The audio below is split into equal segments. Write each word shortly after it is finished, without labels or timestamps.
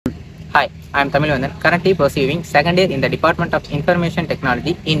Hi, I am Tamilvandan, currently pursuing second year in the Department of Information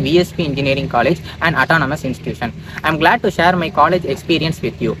Technology in VSB Engineering College, an autonomous institution. I am glad to share my college experience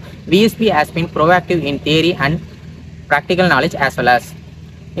with you. VSB has been proactive in theory and practical knowledge as well as.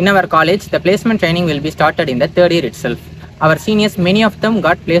 In our college, the placement training will be started in the third year itself. Our seniors, many of them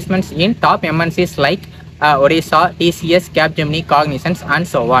got placements in top MNCs like Odisha, TCS, Capgemini, Cognizance, and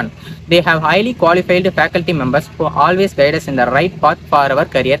so on. They have highly qualified faculty members who always guide us in the right path for our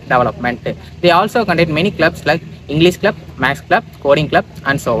career development. They also conduct many clubs like English Club, Maths Club, Coding Club,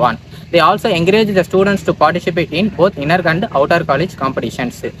 and so on. They also encourage the students to participate in both inner and outer college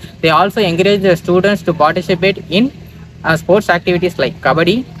competitions. They also encourage the students to participate in sports activities like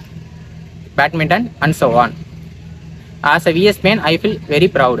kabaddi, badminton, and so on. As a VS man, I feel very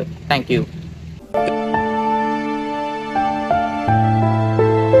proud. Thank you.